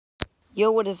Yo,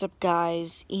 what is up,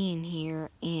 guys? Ian here,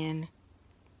 and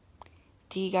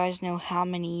do you guys know how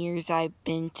many years I've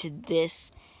been to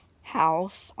this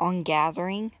house on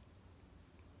Gathering?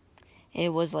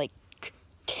 It was like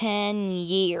 10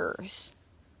 years.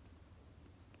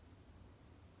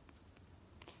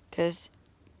 Because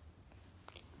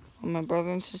when my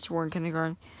brother and sister were in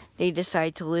kindergarten, they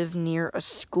decided to live near a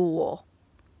school.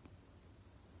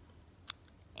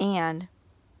 And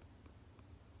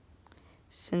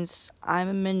since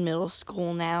I'm in middle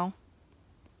school now,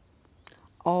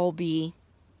 we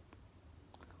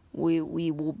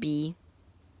will be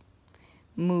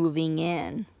moving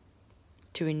in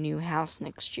to a new house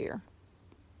next year.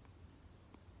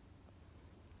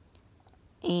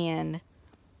 And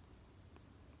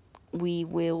we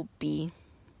will be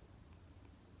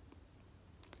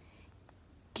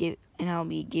I'll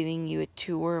be giving you a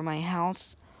tour of my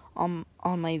house on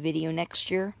my video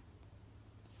next year.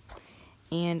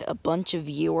 And a bunch of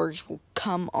viewers will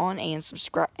come on and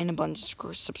subscribe, and a bunch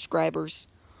of subscribers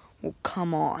will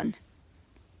come on.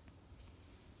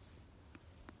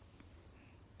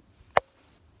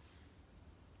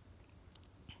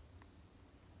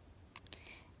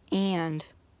 And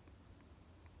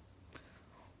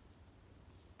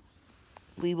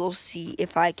we will see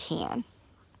if I can.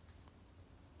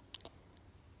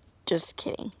 Just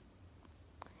kidding.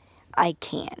 I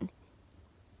can.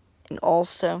 And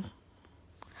also,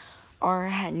 our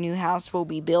new house will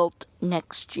be built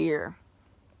next year.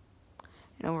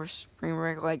 And over spring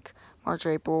break, like March,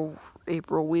 April,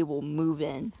 we will move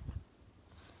in.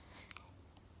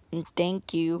 And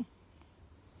thank you.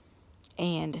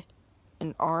 And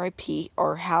RIP,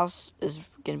 our house is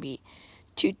going to be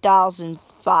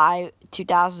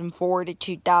 2004 to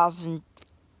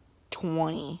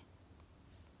 2020.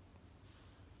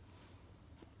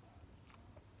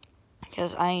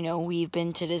 Because I know we've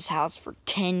been to this house for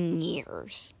 10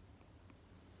 years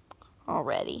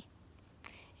already.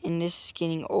 And this is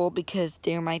getting old because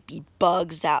there might be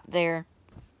bugs out there.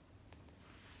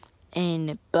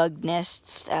 And bug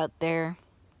nests out there.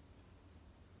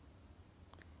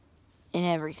 And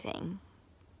everything.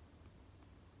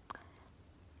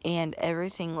 And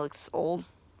everything looks old.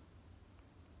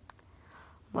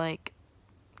 Like,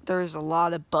 there's a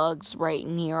lot of bugs right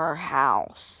near our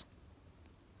house.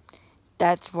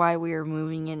 That's why we are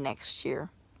moving in next year.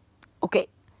 Okay,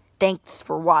 thanks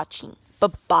for watching.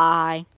 Bye-bye.